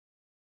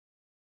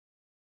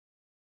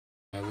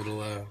A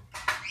little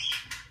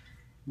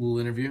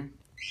interview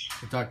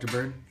with Dr.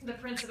 Bird. The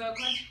Prince of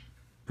Oakland.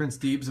 Prince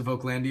Deebs of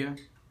Oaklandia.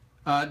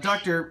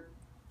 Doctor,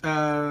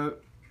 how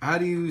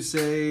do you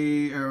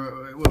say,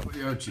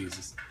 oh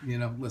Jesus,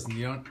 listen,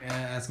 you don't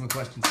ask him a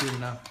question soon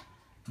enough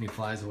and he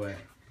flies away.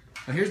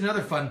 Now here's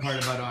another fun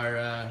part about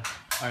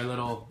our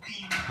little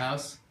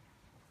house.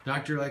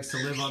 Doctor likes to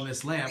live on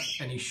this lamp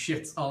and he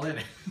shits all in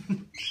it.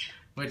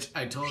 Which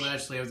I told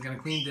Ashley I was going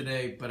to clean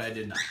today, but I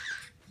did not.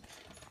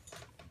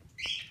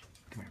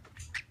 Come here.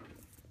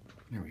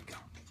 There we go.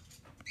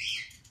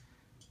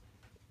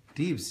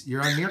 Deebs,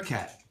 you're on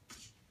Meerkat.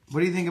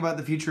 What do you think about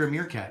the future of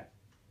Meerkat?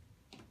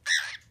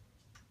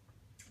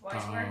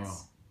 Wise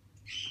words.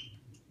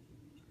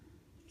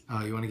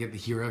 Oh, you want to get the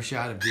hero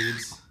shot of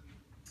Deebs?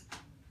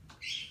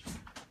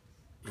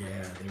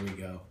 Yeah, there we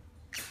go.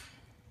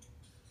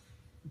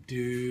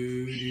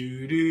 Do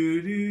do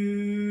do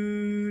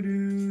do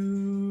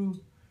do.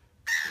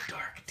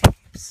 Dark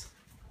Deebs.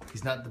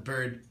 He's not the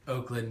bird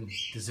Oakland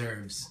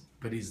deserves,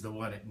 but he's the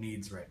one it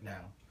needs right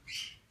now.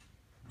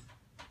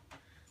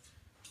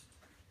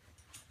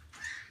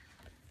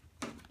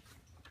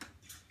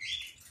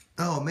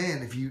 Oh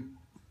man, if you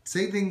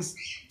say things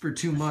for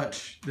too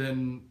much,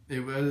 then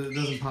it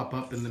doesn't pop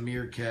up in the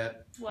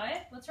Meerkat.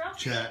 What? What's wrong?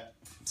 Chat.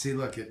 See,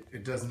 look,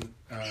 it doesn't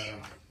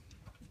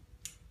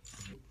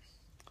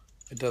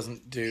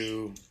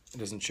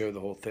show the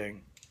whole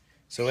thing.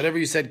 So whatever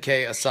you said,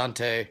 Kay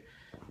Asante,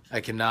 I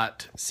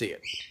cannot see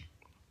it.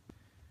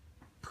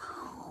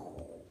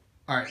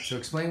 All right, so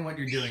explain what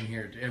you're doing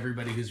here to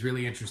everybody who's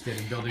really interested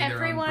in building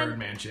their own bird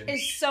mansion. Everyone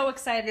is so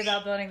excited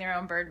about building their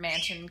own bird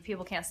mansion.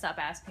 People can't stop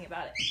asking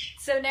about it.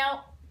 So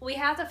now we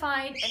have to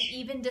find an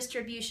even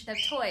distribution of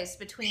toys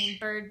between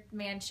bird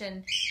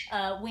mansion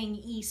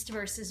wing east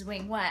versus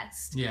wing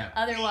west. Yeah.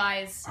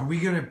 Otherwise... Are we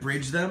going to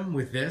bridge them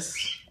with this?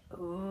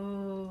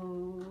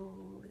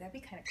 Ooh, that'd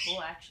be kind of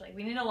cool, actually.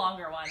 We need a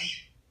longer one.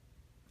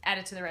 Add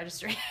it to the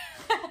registry.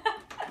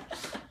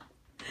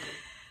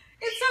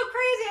 It's so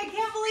crazy. I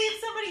can't believe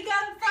somebody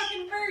got a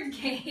fucking bird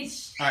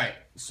cage. All right.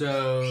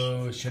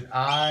 So should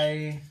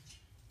I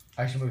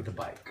should move the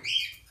bike.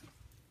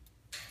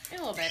 A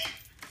little bit.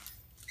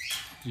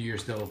 You're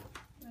still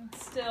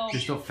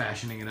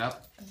fashioning it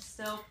up. I'm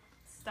still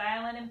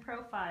styling and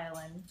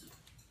profiling.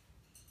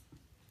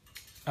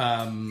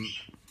 All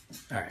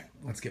right.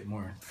 Let's get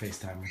more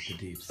FaceTime with the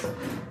Deebs.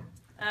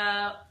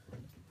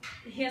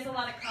 He has a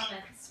lot of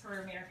comments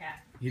for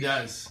Meerkat. He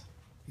does.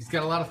 He's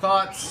got a lot of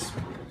thoughts.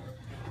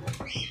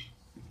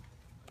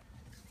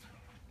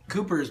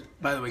 Cooper's,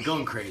 by the way,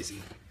 going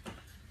crazy.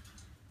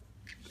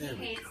 He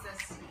hates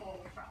this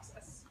whole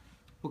process.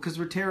 Well, because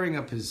we're tearing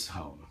up his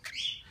home.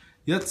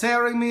 You're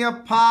tearing me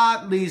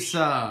apart,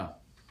 Lisa.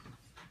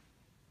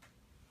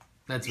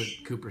 That's what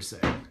Cooper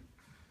said.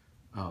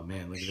 Oh,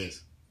 man, look at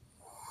this.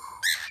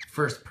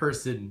 First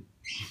person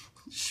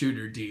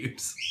shooter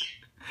Deebs.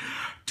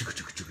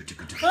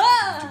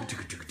 Ah!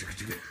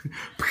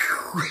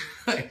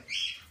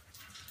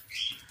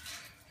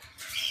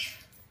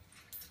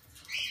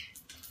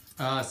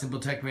 Simple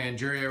Tech Man,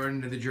 jury, I run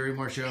into the Jury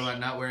More show about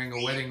not wearing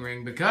a wedding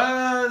ring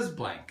because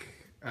blank.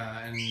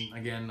 And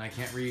again, I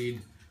can't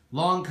read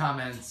long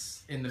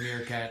comments in the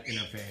Meerkat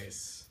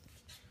interface.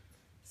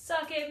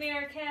 Suck it,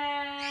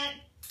 Meerkat.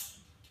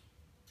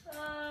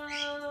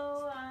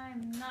 Oh,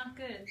 I'm not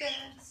good at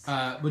this.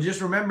 But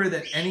just remember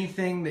that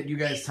anything that you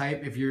guys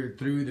type, if you're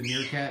through the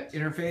Meerkat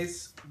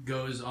interface,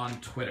 goes on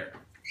Twitter.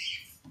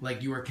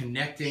 Like you are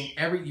connecting,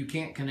 you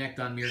can't connect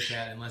on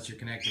Meerkat unless you're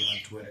connecting on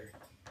Twitter.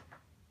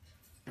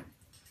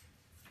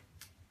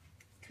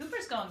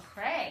 Cooper's going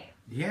cray.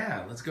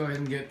 Yeah, let's go ahead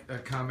and get a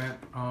comment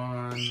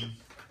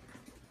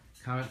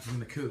from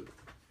the Coop.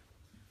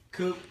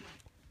 Coop,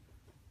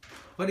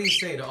 what do you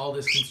say to all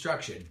this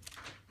construction?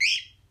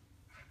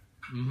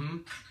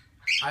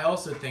 I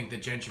also think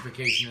that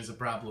gentrification is a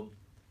problem.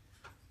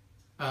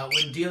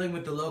 When dealing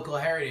with the local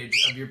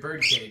heritage of your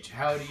birdcage,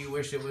 how do you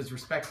wish it was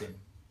respected?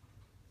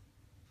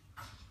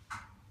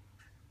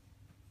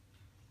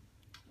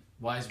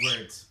 Wise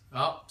words.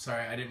 Oh,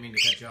 sorry, I didn't mean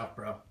to cut you off,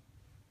 bro.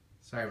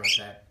 Sorry about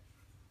that.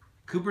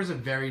 Cooper's a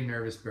very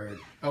nervous bird.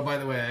 Oh, by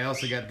the way, I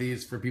also got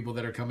these for people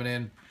that are coming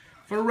in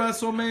for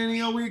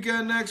WrestleMania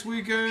weekend next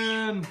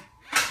weekend.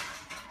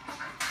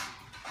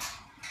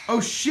 Oh,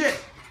 shit.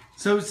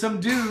 So some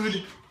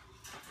dude...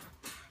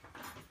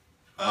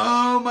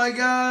 Oh, my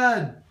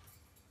God.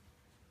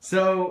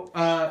 So,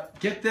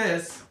 get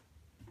this.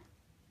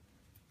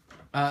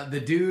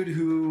 The dude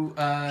who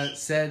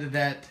said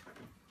that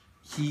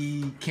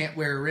he can't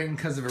wear a ring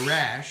because of a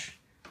rash...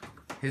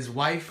 His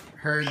wife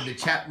heard the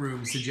chat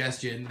room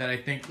suggestion that I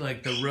think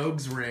like the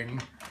rogue's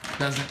ring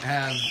doesn't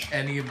have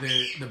any of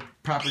the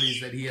properties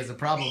that he has a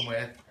problem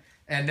with.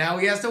 And now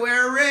he has to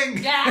wear a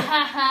ring.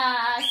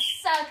 Yeah,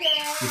 suck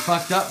it. You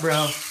fucked up,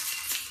 bro.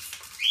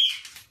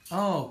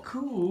 Oh,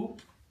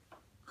 Coop.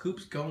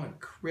 Coop's going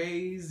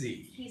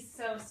crazy. He's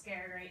so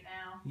scared right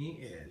now. He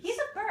is. He's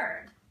a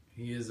bird.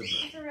 He is a bird.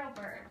 He's a real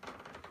bird.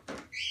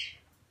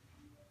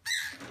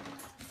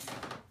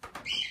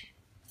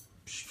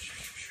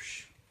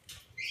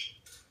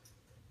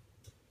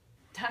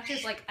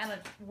 doctor's like,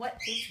 what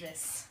is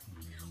this?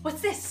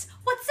 What's this?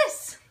 What's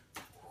this?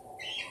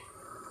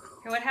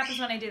 Okay, what happens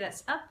when I do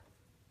this? Up.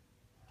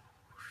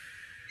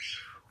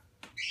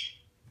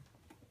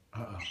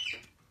 Uh-oh.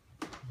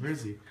 Where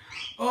is he?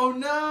 Oh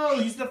no!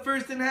 He's the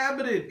first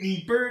inhabitant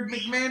in Bird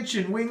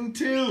McMansion, Wing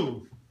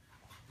 2.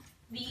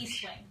 The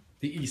East Wing.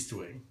 The East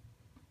Wing.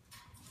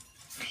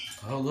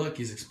 Oh look,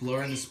 he's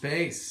exploring the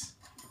space.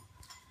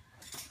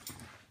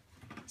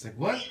 It's like,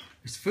 what?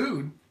 There's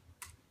food?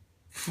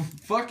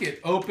 Fuck it,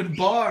 open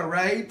bar,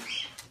 right?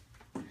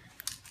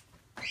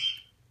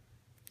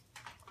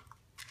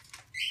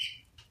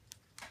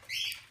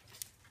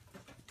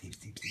 Deeps,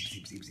 deeps, deeps,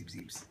 deeps, deeps, deeps,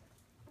 deeps.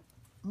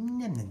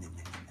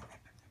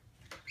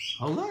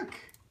 Oh look,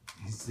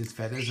 his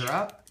feathers are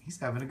up. He's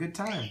having a good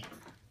time.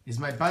 Is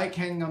my bike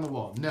hanging on the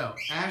wall? No,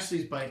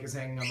 Ashley's bike is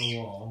hanging on the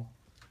wall.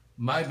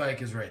 My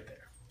bike is right there.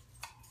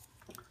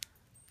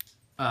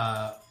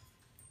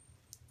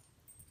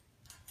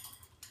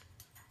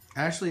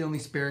 Ashley only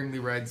sparingly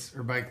rides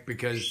her bike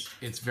because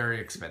it's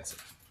very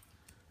expensive.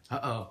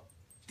 Uh-oh.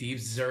 Deebs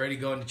is already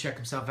going to check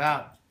himself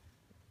out.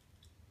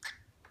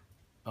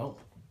 Oh,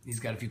 he's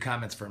got a few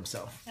comments for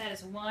himself. That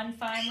is one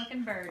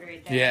fine-looking bird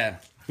right there. Yeah.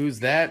 Who's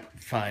that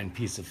fine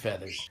piece of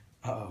feathers?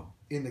 Uh-oh.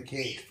 In the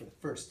cage for the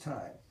first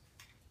time.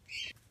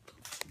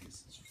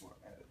 This is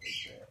formatted right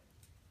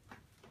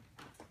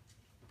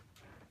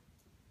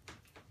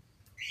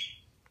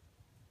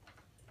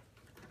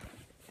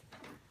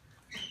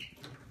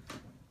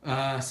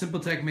there.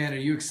 Simple Tech Man, are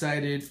you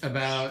excited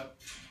about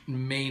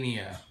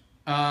Mania?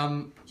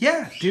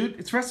 Yeah, dude,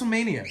 it's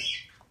WrestleMania.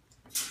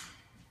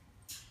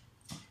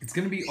 It's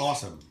gonna be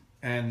awesome.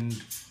 And,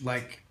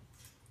 like,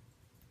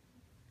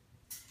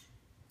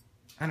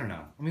 I don't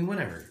know. I mean,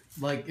 whatever.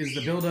 Like, is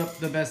the build-up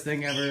the best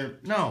thing ever?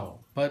 No.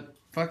 But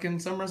fucking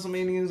some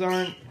WrestleManias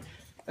aren't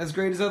as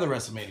great as other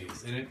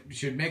WrestleManias. And it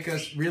should make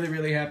us really,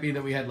 really happy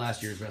that we had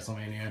last year's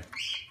WrestleMania.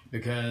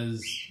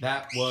 Because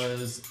that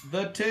was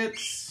the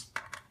tits.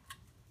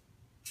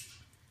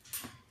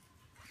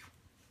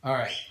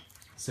 Alright.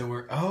 So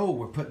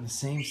we're putting the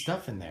same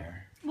stuff in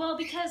there. Well,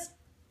 because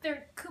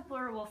their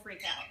Cooper will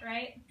freak out,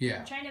 right? Yeah.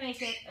 I'm trying to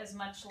make it as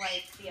much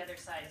like the other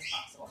side as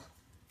possible.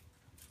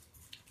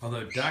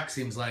 Although Doc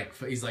seems like,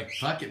 he's like,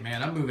 fuck it,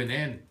 man, I'm moving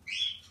in.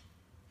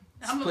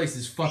 This place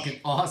is fucking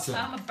awesome.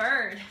 I'm a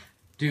bird.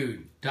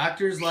 Dude,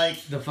 doctors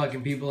like the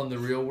fucking people in the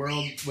real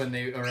world when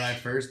they arrive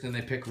first and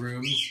they pick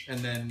rooms and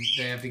then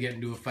they have to get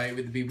into a fight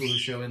with the people who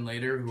show in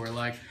later who are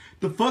like,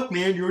 the fuck,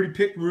 man, you already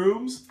picked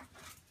rooms?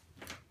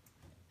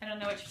 I don't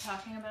know what you're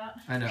talking about.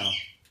 I know,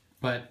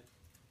 but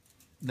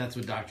that's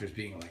what doctors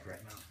being like right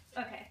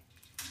now. Okay.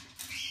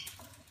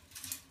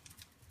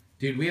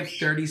 Dude, we have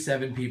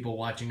 37 people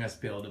watching us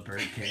build a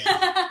bird cage.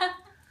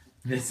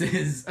 This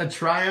is a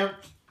triumph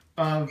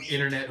of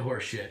internet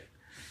horseshit.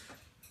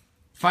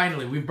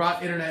 Finally, we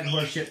brought internet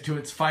horseshit to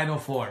its final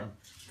form.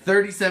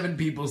 37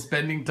 people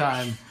spending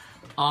time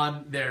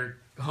on their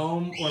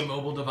home or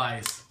mobile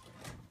device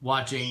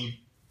watching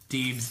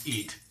Deebs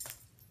eat.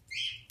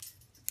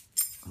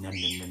 Nom,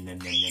 nom, nom, nom,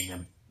 nom, nom,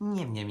 nom.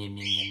 Nom, nom, nom, nom,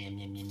 nom,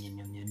 nom, nom, nom,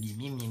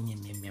 nom,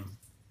 nom, nom, nom.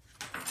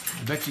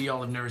 I bet you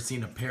y'all have never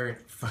seen a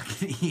parrot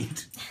fucking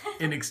eat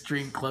in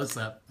extreme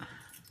close-up.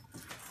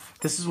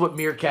 This is what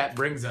Meerkat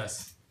brings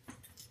us.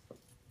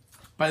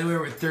 By the way,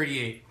 we're at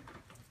 38.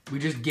 We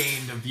just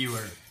gained a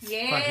viewer.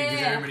 Yeah. Fucking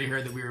because everybody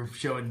heard that we were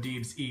showing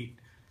Deebs eat.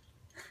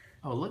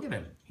 Oh, look at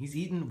him. He's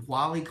eating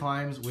while he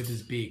climbs with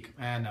his beak.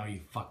 No,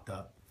 you fucked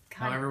up.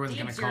 God, now everyone's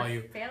going to call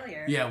you.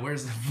 Failure. Yeah,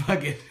 where's the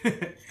fucking...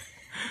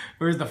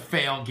 Where's the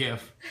fail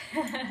gif?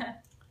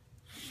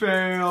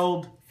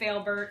 Failed.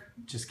 Failbert.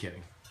 Just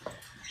kidding.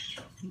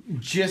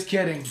 Just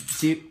kidding.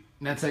 See,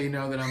 that's how you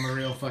know that I'm a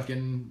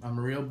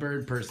real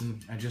bird person.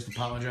 I just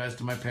apologized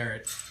to my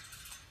parrot.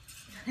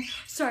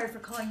 Sorry for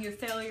calling you a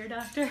failure,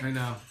 Doctor. I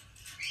know.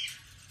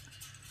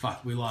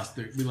 Fuck, we lost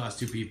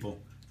 2 people.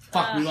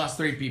 Fuck, we lost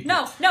 3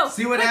 people. No.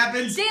 See what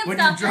happens Dan, when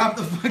you drop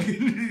the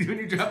fucking when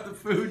you drop the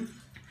food?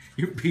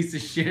 You piece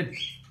of shit.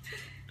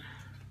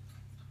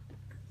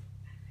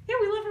 Yeah,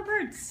 we love our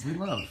birds. We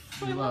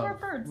love our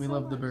birds. We so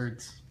love the much.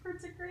 birds.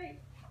 Birds are great.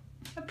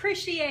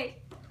 Appreciate.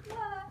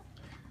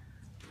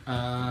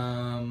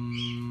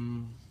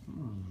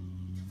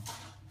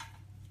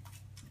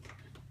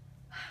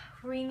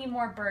 We need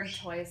more bird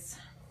toys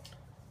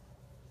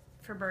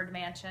for Bird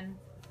Mansion.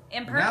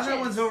 And purchase. Now that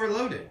one's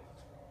overloaded.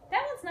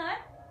 That one's not.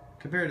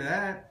 Compared to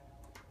that.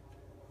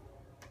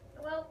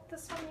 Well,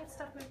 this one needs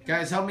stuff moving.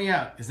 Guys, help me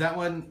out. Is that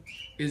one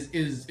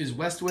is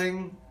West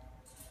Wing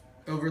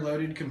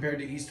overloaded compared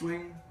to East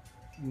Wing?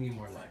 We need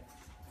more light.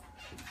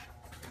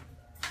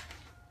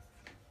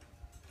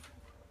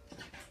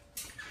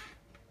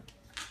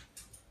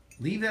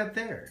 Leave that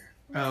there.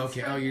 Oh,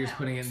 okay. Oh, you're just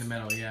putting it in the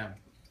middle. Yeah.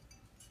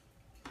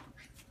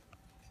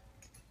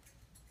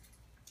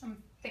 I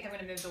think I'm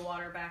going to move the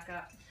water back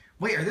up.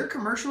 Wait, are there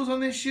commercials on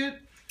this shit?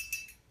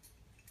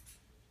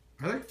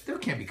 Are there? There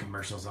can't be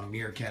commercials on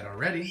Meerkat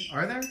already,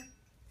 are there?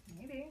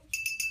 Maybe.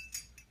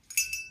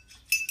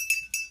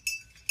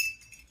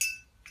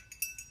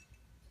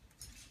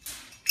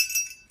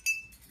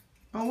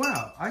 Oh,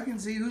 wow. I can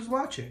see who's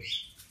watching.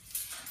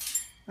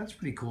 That's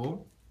pretty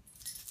cool.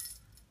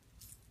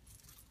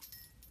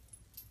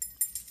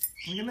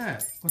 Look at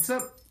that. What's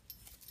up,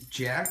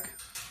 Jack,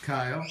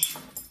 Kyle,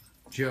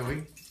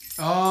 Joey?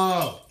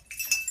 Oh,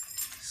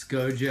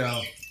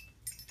 Skojo.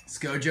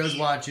 Skojo's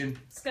watching.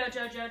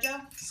 Skojo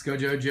Jojo?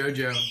 Skojo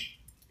Jojo.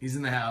 He's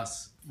in the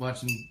house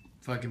watching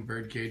fucking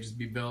bird cages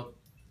be built.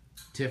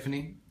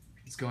 Tiffany,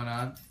 what's going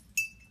on?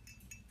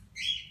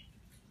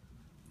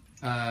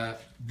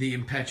 The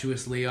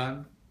impetuous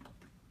Leon.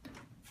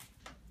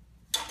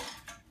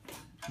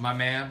 My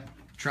man,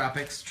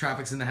 Tropics.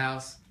 Tropics in the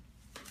house.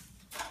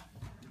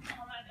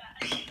 Oh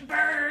my god.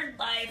 Bird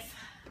life.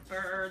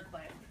 Bird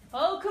life.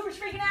 Oh, Cooper's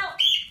freaking out.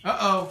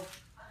 Uh-oh.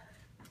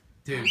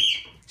 Dude,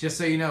 just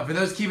so you know, for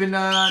those keeping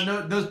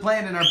those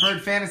playing in our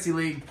bird fantasy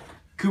league,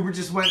 Cooper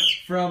just went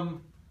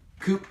from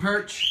coop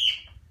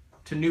perch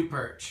to new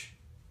perch.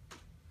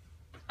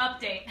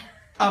 Update.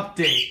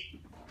 Update.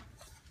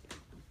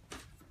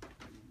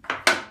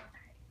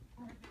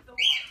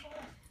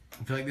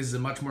 I feel like this is a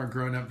much more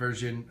grown-up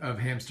version of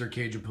Hamster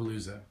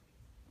Cage-a-Palooza.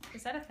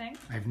 Is that a thing?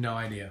 I have no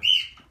idea.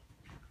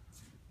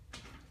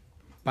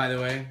 By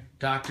the way,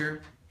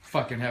 Doctor,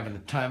 fucking having the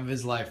time of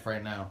his life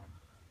right now.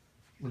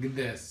 Look at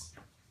this.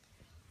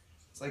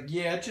 It's like,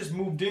 yeah, it just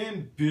moved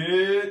in,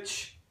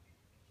 bitch.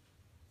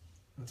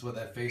 That's what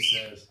that face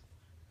says.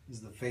 This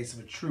is the face of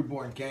a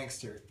true-born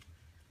gangster.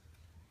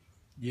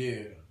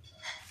 Yeah.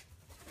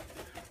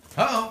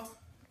 Uh-oh.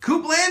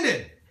 Coop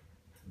landed.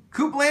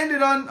 Coop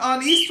landed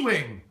on East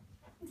Wing.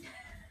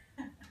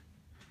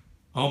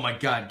 Oh my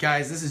god,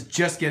 guys, this is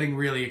just getting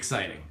really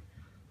exciting.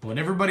 I want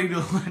everybody to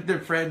let their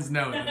friends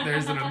know that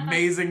there's an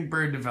amazing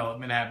bird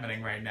development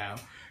happening right now.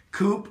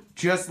 Coop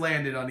just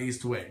landed on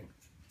East Wing.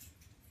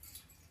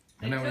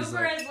 The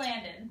Cooper has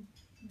landed.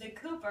 The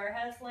Cooper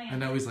has landed.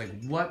 And I was like,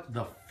 what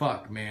the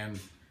fuck, man?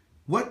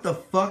 What the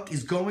fuck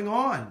is going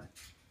on?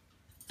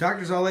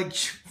 Doctor's all like,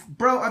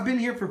 bro, I've been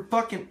here for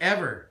fucking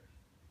ever.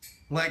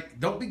 Like,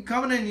 don't be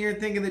coming in here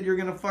thinking that you're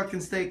gonna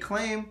fucking stake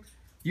claim.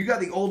 You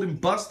got the old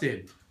and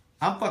busted.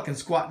 I'm fucking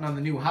squatting on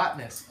the new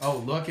hotness. Oh,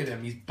 look at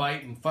him. He's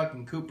biting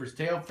fucking Cooper's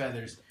tail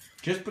feathers.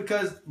 Just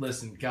because,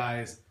 listen,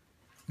 guys,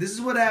 this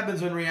is what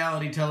happens when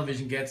reality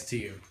television gets to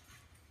you.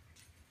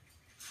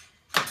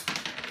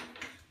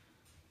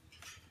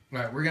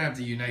 Alright, we're gonna have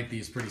to unite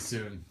these pretty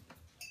soon.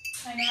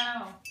 I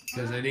know.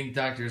 Because I think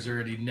Doctor's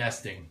already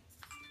nesting.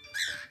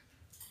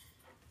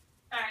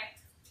 Alright,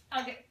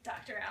 I'll get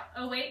Doctor out.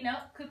 Oh, wait, no,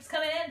 Coop's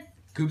coming in.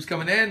 Coop's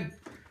coming in.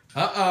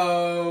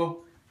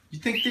 Uh-oh. You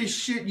think this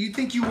shit, you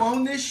think you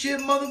own this shit,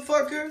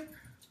 motherfucker?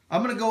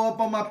 I'm gonna go up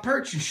on my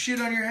perch and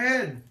shit on your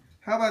head.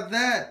 How about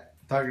that?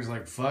 Doctor's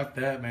like, fuck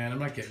that, man. I'm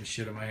not getting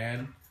shit on my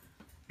head.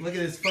 Look at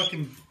this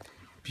fucking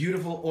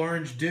beautiful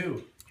orange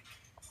dew.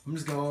 I'm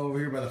just going over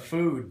here by the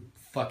food.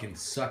 Fucking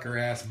sucker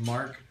ass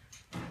Mark.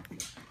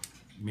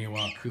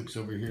 Meanwhile, Coop's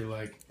over here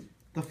like,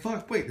 the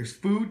fuck? Wait, there's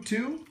food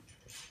too?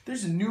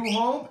 There's a new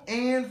home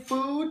and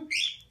food?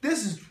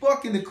 This is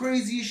fucking the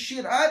craziest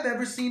shit I've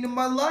ever seen in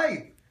my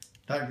life.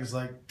 Doctor's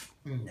like,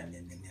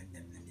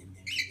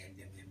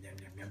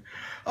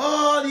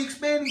 oh, the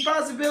expanding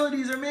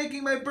possibilities are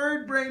making my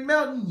bird brain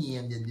melt.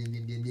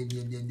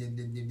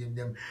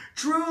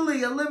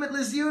 Truly, a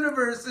limitless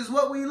universe is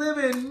what we live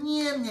in.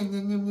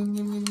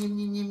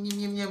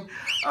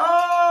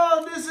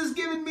 Oh, this is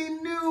giving me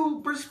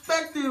new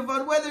perspective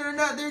on whether or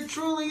not there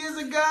truly is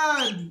a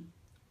God.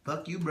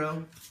 Fuck you,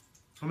 bro.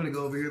 I'm gonna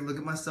go over here and look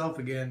at myself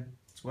again.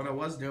 That's what I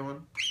was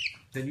doing.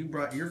 Then you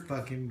brought your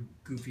fucking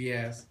goofy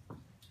ass.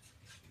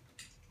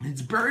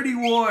 It's Birdie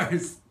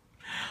Wars.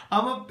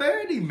 I'm a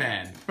birdie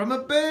man from a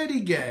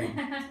birdie gang.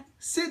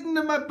 Sitting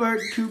in my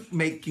bird coop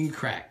making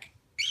crack.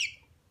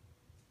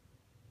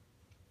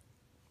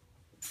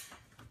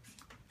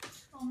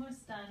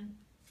 Almost done.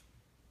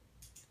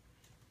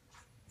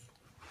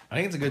 I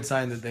think it's a good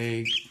sign that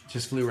they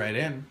just flew right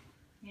in.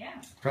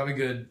 Yeah. Probably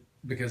good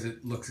because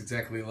it looks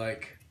exactly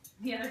like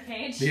the other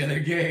cage. The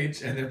other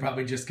cage, and they're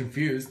probably just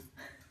confused.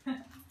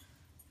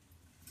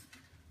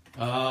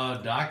 Oh,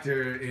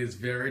 Doctor is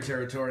very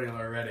territorial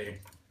already.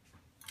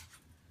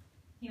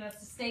 He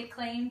wants to stake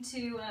claim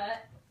to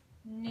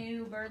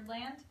New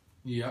Birdland.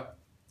 Yep.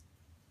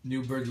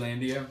 New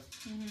Birdlandia.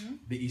 Mm-hmm.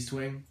 The East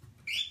Wing.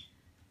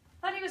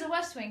 Thought he was a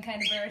West Wing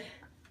kind of bird.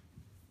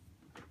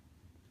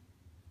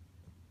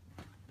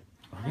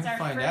 We're gonna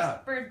find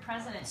out. Bird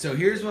president. So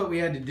here's what we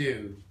had to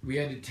do. We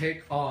had to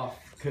take off,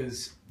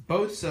 because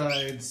both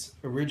sides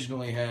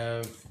originally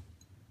have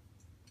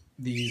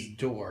these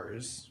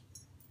doors.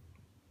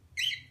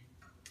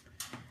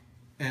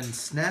 And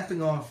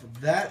snapping off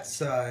that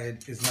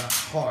side is not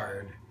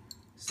hard.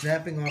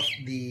 Snapping off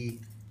the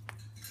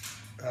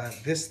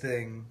this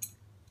thing.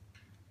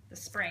 The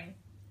spring.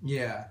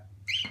 Yeah.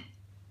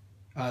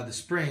 The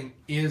spring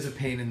is a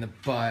pain in the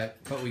butt,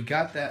 but we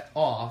got that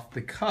off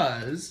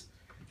because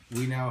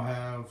we now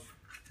have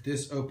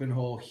this open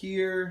hole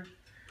here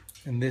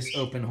and this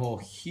open hole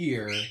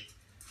here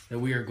that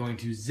we are going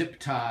to zip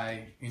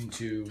tie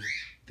into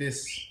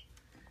this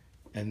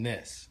and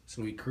this.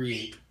 So we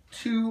create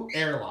 2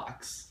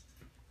 airlocks.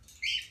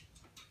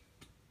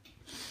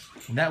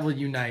 And that will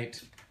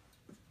unite.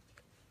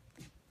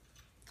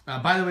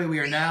 By the way, we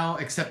are now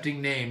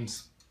accepting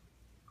names.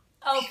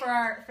 Oh,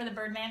 for the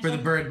bird mansion. For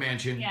the bird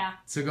mansion. Yeah.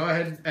 So go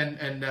ahead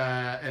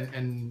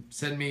and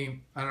send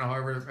me. I don't know.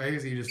 However, I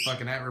guess you just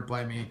fucking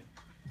reply me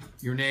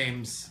your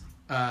names.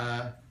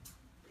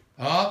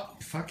 Oh,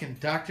 fucking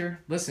doctor.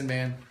 Listen,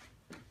 man.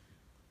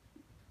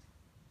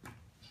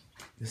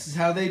 This is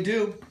how they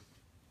do.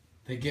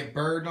 They get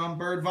bird on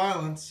bird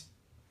violence.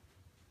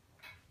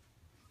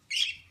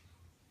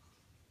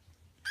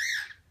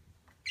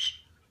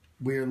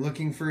 We are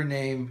looking for a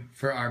name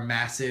for our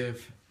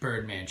massive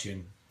bird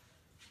mansion.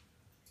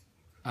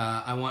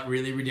 I want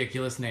really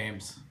ridiculous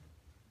names.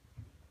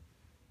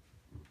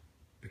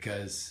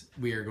 Because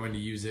we are going to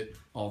use it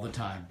all the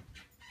time.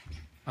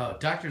 Oh,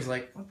 doctor's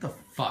like, what the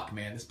fuck,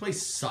 man? This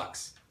place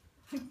sucks.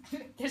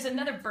 There's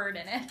another bird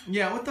in it.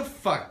 Yeah, what the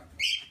fuck?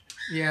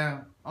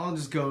 Yeah, I'll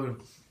just go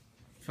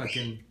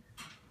fucking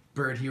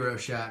bird hero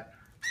shot.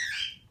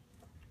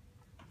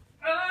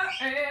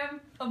 I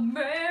am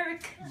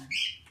America.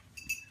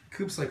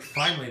 Coop's like,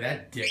 finally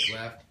that dick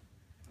left.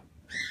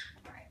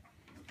 Alright.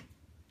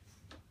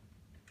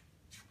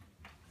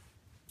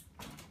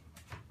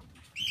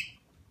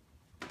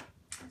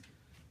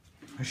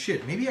 Oh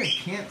shit, maybe I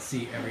can't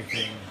see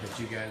everything that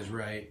you guys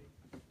write.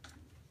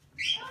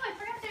 Oh, I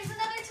forgot there's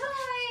another toy!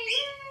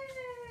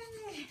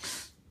 Yay!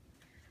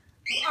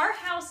 Our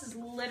house is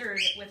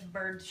littered with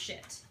bird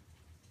shit.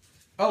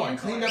 Oh, I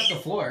cleaned up the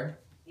floor.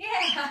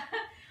 Yeah!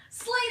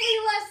 Slightly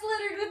less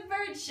littered with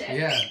bird shit.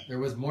 Yeah, there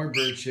was more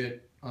bird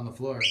shit on the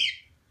floor.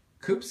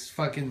 Coop's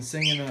fucking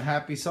singing a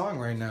happy song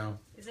right now.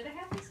 Is it a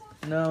happy song?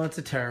 No, it's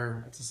a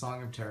terror. It's a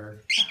song of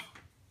terror. Oh.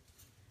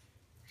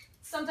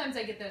 Sometimes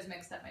I get those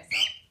mixed up myself.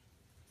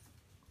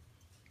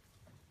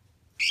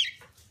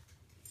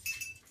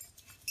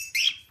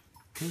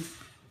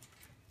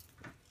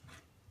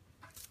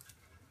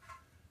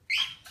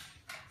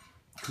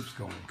 Coop's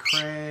going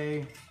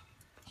cray.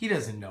 He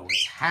doesn't know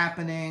what's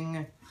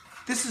happening.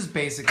 This is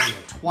basically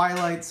a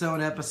Twilight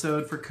Zone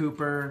episode for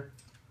Cooper.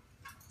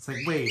 It's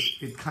like, wait,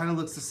 it kind of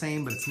looks the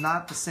same, but it's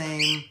not the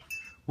same.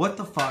 What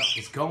the fuck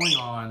is going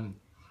on?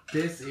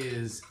 This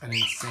is an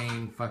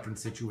insane fucking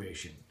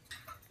situation.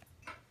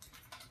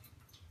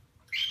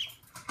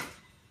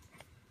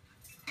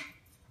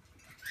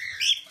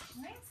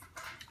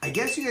 I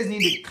guess you guys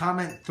need to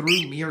comment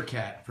through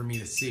Meerkat for me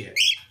to see it.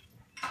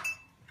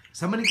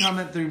 Somebody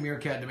comment through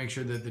Meerkat to make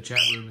sure that the chat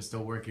room is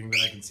still working, that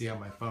I can see on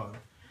my phone.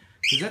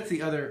 Because that's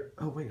the other...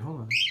 Oh, wait,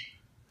 hold on.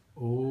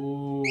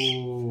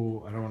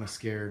 Oh, I don't want to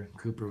scare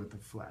Cooper with the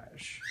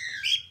flash.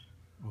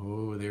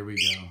 Oh, there we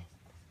go.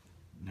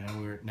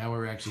 Now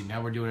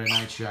we're doing a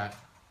night shot.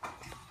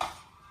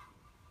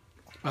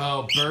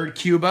 Oh, Bird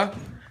Cuba,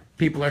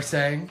 people are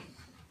saying.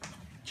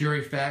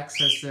 Jury Facts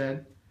has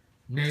said.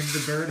 Name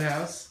the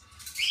birdhouse.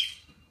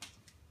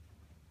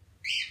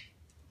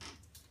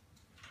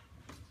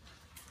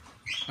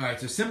 Alright,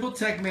 so Simple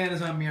Tech Man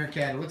is on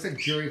Meerkat. It looks like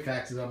Jury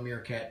Facts is on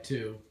Meerkat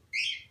too.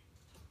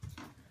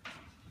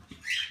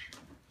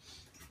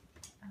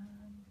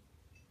 I'm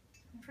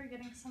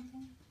forgetting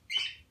something.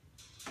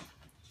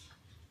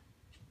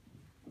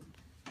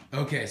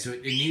 Okay, so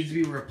it needs to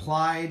be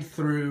replied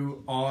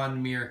through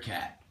on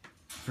Meerkat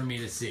for me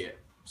to see it.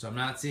 So I'm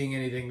not seeing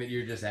anything that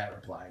you're just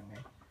replying me.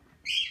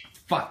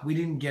 Fuck, we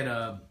didn't get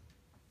a...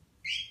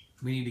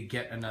 We need to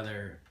get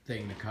another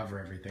thing to cover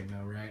everything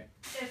though, right?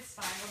 It's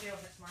fine. We'll deal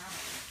with it tomorrow.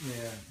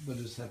 Yeah, we'll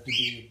just have to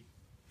be...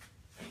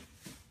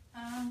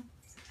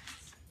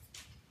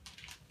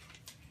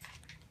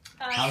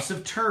 House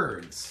of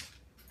Turds.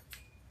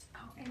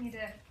 Oh, I need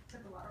to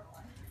put the water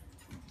on.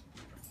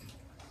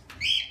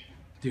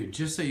 Dude,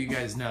 just so you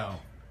guys know,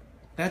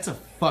 that's a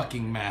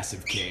fucking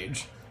massive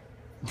cage.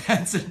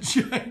 That's a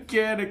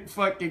gigantic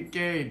fucking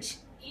cage.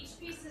 Each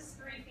piece is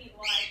 3 feet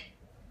wide.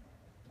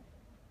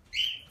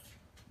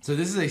 So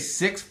this is a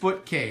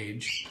 6-foot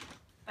cage.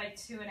 By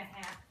 2.5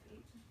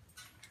 feet.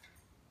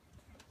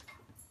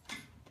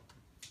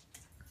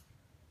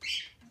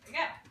 There we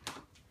go.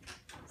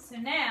 So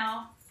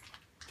now,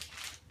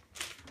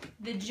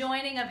 the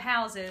joining of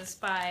houses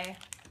by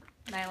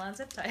nylon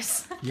zip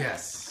ties.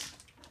 Yes.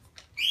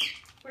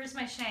 Where's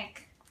my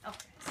shank? Oh,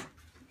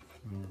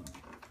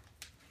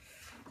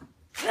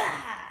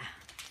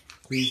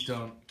 Please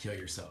don't kill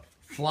yourself.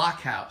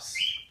 Flock House.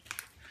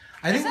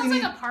 I It think sounds we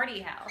need, like a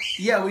party house.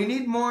 yeah, we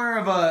need more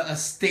of a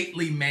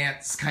stately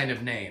manse kind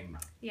of name.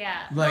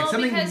 Yeah. Like well,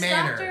 something because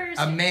manor. Doctor's,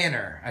 A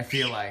manor, I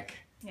feel like.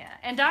 yeah,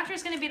 and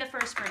Doctor's going to be the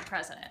first bird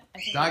president. I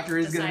think Doctor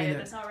we've is gonna be decided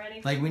the- this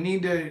already. Like we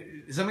need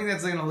to something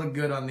that's gonna look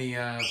good on the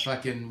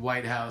fucking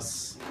White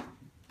House.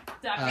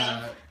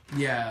 Doctor.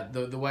 Yeah,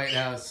 the White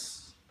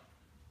House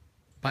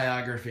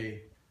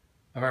biography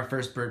of our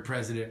first bird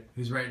president,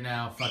 who's right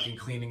now fucking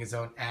cleaning his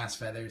own ass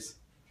feathers.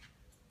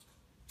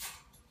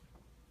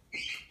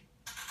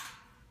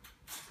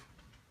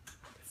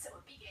 So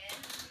it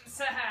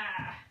begins.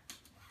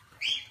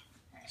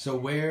 So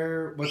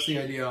what's the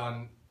idea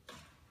on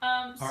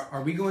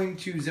Are we going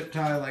to zip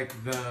tie like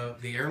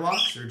the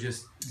airlocks or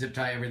just zip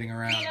tie everything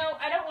around? You know,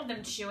 I don't want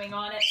them chewing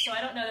on it, so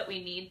I don't know that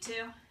we need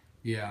to.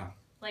 Yeah.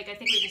 Like, I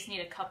think we just need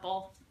a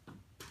couple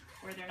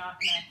where they're not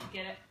gonna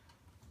get it.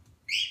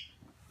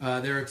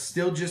 There are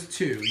still just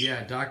 2.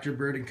 Yeah, Dr.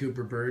 Bird and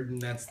Cooper Bird,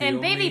 and that's the and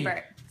only... Baby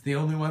Bird. The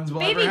only ones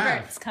we'll Baby ever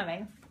have. Bird's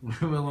coming.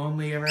 We'll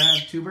only ever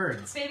have 2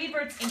 birds. Baby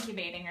Bird's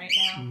incubating right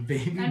now.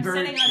 Baby I'm Bird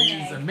sitting on an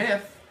is egg. a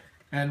myth,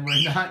 and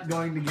we're not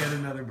going to get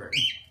another bird.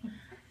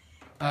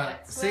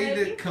 Say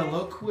the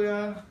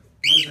colloquia.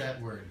 What is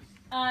that word?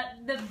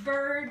 The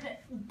bird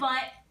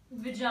butt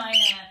vagina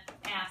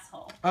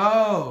asshole.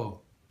 Oh,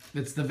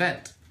 it's the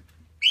vent.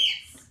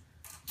 Yes.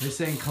 They're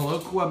saying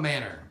colloquia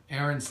manner.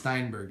 Aaron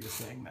Steinberg is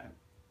saying that.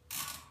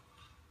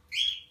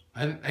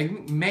 I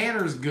think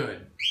manner's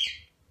good.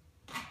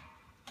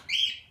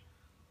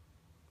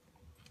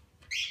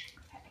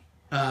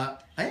 I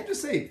have to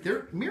say,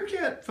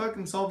 Meerkat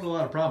fucking solved a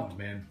lot of problems,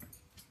 man.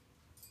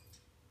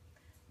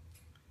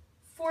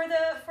 For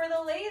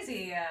the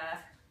lazy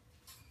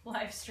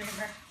live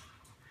streamer.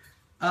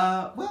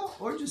 Well,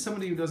 or just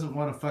somebody who doesn't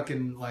want to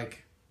fucking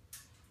like.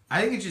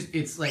 I think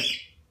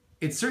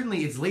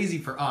it's lazy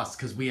for us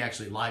because we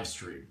actually live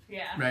stream.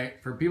 Yeah.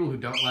 Right. For people who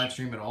don't live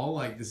stream at all,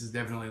 like this is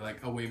definitely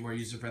like a way more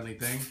user friendly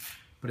thing,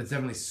 but it's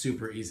definitely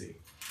super easy.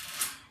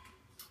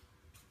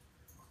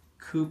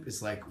 Coop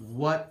is like,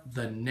 what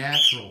the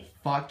natural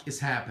fuck is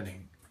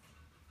happening?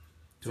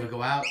 Do I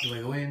go out? Do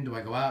I go in? Do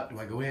I go out? Do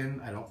I go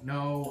in? I don't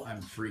know.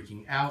 I'm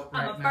freaking out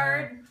right now. I'm a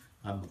bird.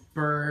 I'm a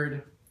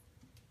bird.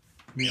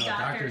 You know, the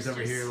Doctor's doctor's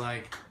over just... here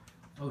like,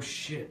 oh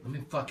shit, let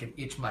me fucking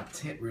itch my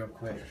tit real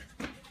quick.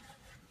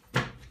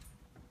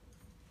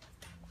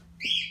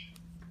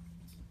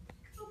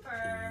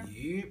 Cooper.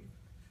 Yep.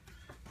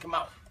 Come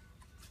out.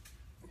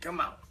 Come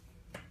out.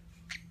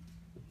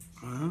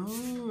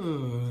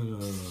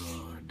 Oh,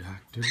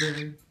 Dr.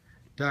 Bird.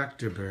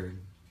 Dr. Bird.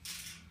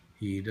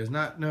 He does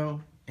not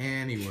know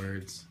any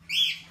words.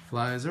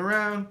 Flies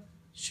around,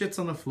 shits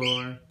on the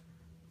floor.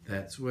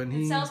 That's when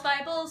he... Sells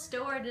Bibles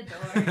door to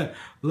door.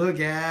 Look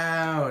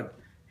out!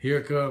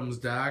 Here comes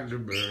Dr.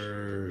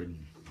 Bird.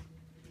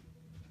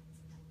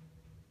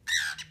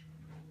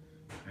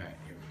 Alright,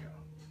 here we go.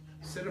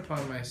 Sit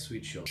upon my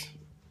sweet shoulder.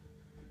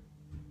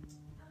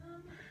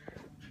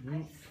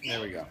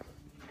 There we go.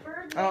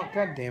 Bird Oh, manner.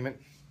 god damn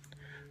it.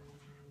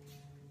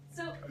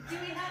 So, do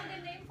we have a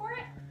good name for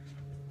it?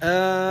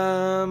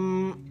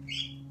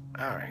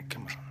 Alright,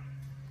 come on.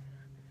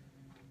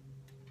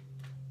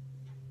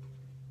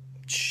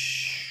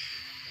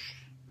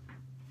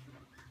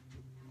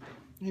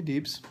 Hey,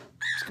 Deeps.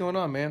 What's going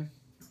on, man?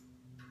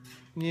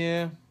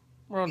 Yeah,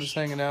 we're all just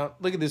hanging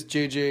out. Look at this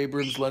J.J.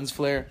 Abrams lens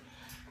flare.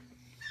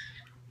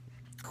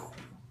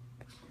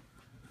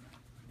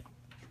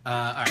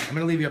 Alright, I'm going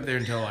to leave you up there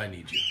until I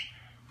need you.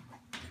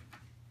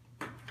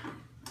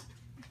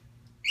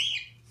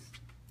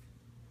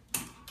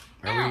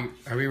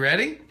 Are we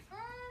ready?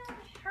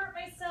 Hurt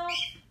myself.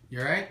 You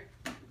alright?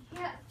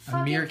 Yeah.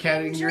 I'm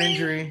meerkatting your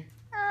injury.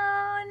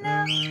 Oh,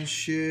 no. Oh,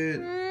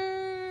 shit.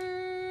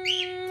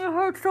 It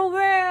hurts so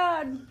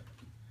bad.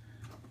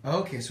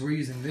 Okay, so we're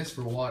using this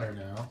for water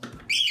now.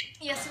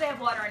 Yes, they have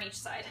water on each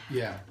side.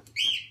 Yeah.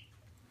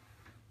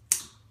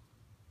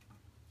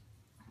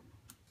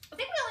 I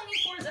think we only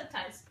need 4 zip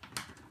ties.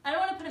 I don't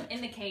want to put them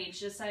in the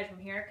cage aside from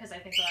here because I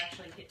think they'll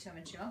actually get to them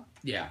and chew them.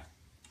 Yeah.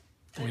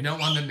 We don't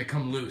want them to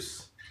come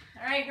loose.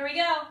 Alright, here we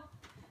go.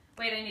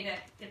 Wait, I need to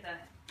get the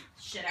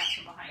shit out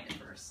from behind it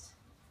first.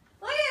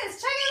 Look at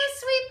this! Check out this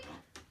sweet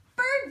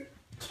bird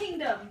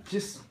kingdom!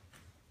 Just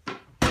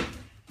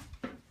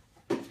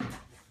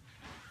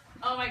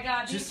Oh my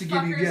god, Just these to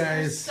give you fuckers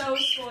guys- are so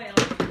spoiled.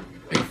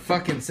 make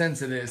fucking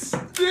sense of this.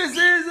 This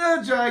is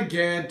a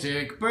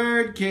gigantic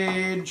bird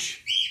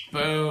cage.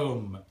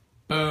 Boom.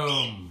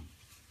 Boom.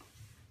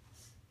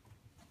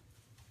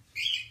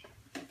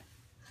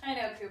 I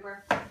know,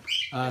 Cooper.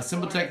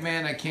 Simple Tech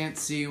Man, I can't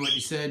see what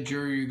you said.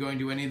 Jury, you're going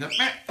to any of the...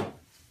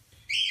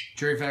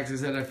 Jury Facts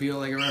said I feel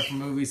like a ref from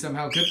movie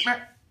somehow could...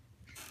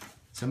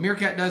 So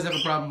Meerkat does have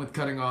a problem with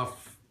cutting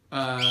off...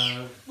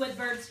 With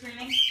birds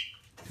screaming?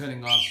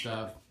 cutting off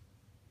stuff.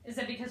 Is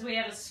it because we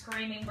have a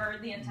screaming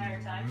bird the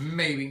entire time?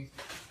 Maybe.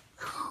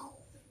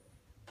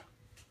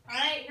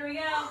 Alright, here we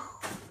go.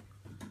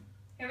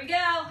 Here we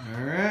go.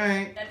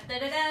 Alright.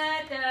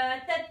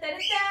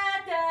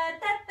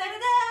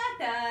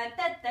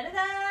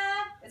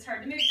 It's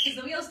hard to move because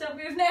the wheels don't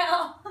move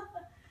now.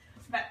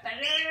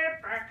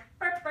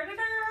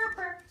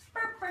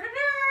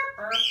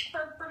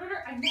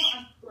 I know.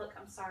 Look,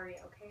 I'm sorry,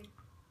 okay?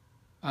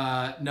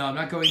 No, I'm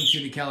not going to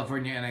the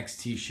California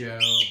NXT show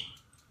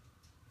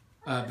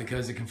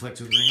because it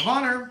conflicts with Ring of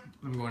Honor.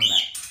 I'm going to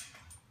that.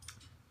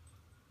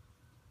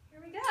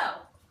 Here we go.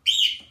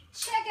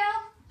 Check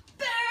out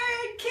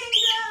Bird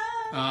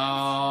Kingdom!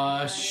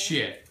 Oh,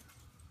 shit.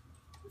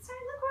 Sorry,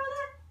 look where all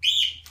that.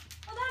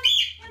 Hold on,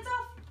 hands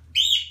off.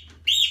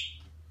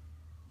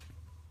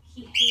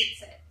 He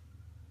hates it.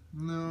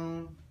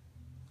 No.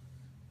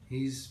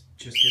 He's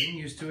just getting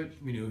used to it.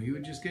 We knew he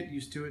would just get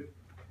used to it.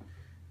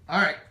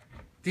 Alright.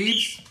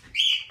 Deeps?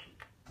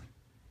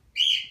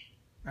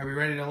 Are we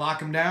ready to lock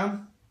them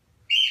down?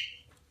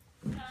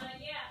 Yeah. Do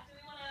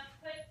we want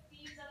to put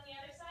these on the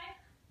other side?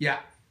 Yeah.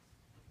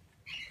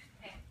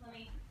 Okay, let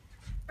me...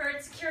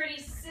 Bird security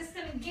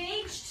system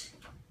engaged.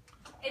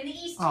 In the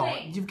east Oh,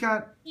 wing. you've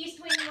got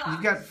locked.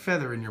 you've got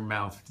feather in your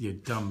mouth, you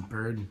dumb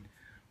bird.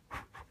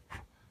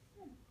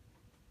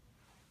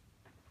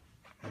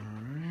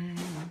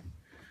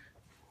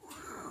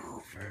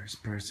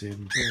 First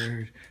person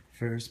bird,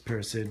 first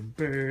person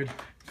bird,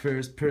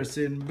 first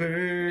person I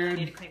bird.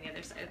 need to clean the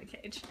other side of the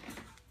cage.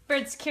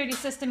 Bird security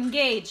system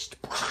engaged.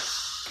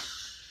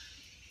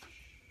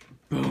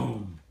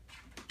 Boom.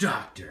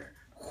 Doctor.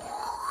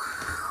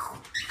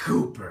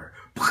 Cooper.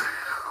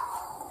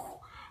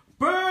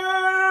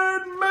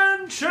 Bird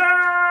Mansion!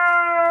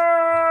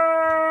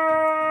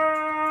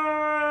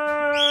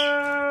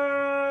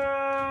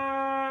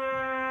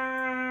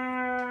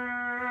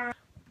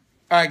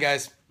 All right,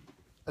 guys.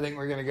 I think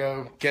we're going to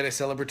go get a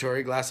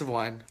celebratory glass of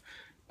wine.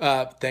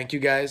 Thank you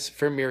guys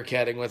for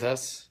meerkatting with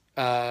us.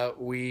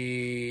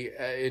 We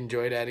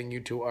enjoyed adding you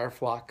to our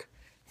flock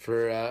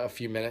for a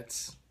few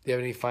minutes. Do you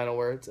have any final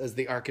words as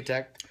the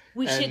architect?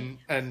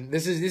 And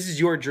this is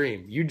your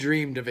dream. You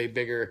dreamed of a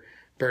bigger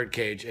bird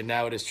cage, and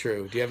now it is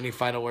true. Do you have any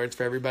final words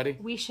for everybody?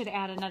 We should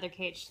add another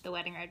cage to the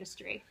wedding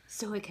registry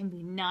so it can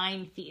be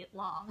 9 feet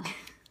long.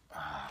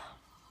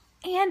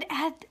 And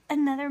add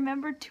another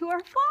member to our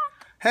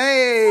flock.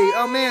 Hey!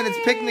 Oh man, it's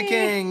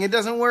picnicking. It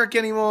doesn't work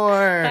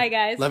anymore. Bye,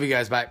 guys. Love you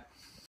guys. Bye.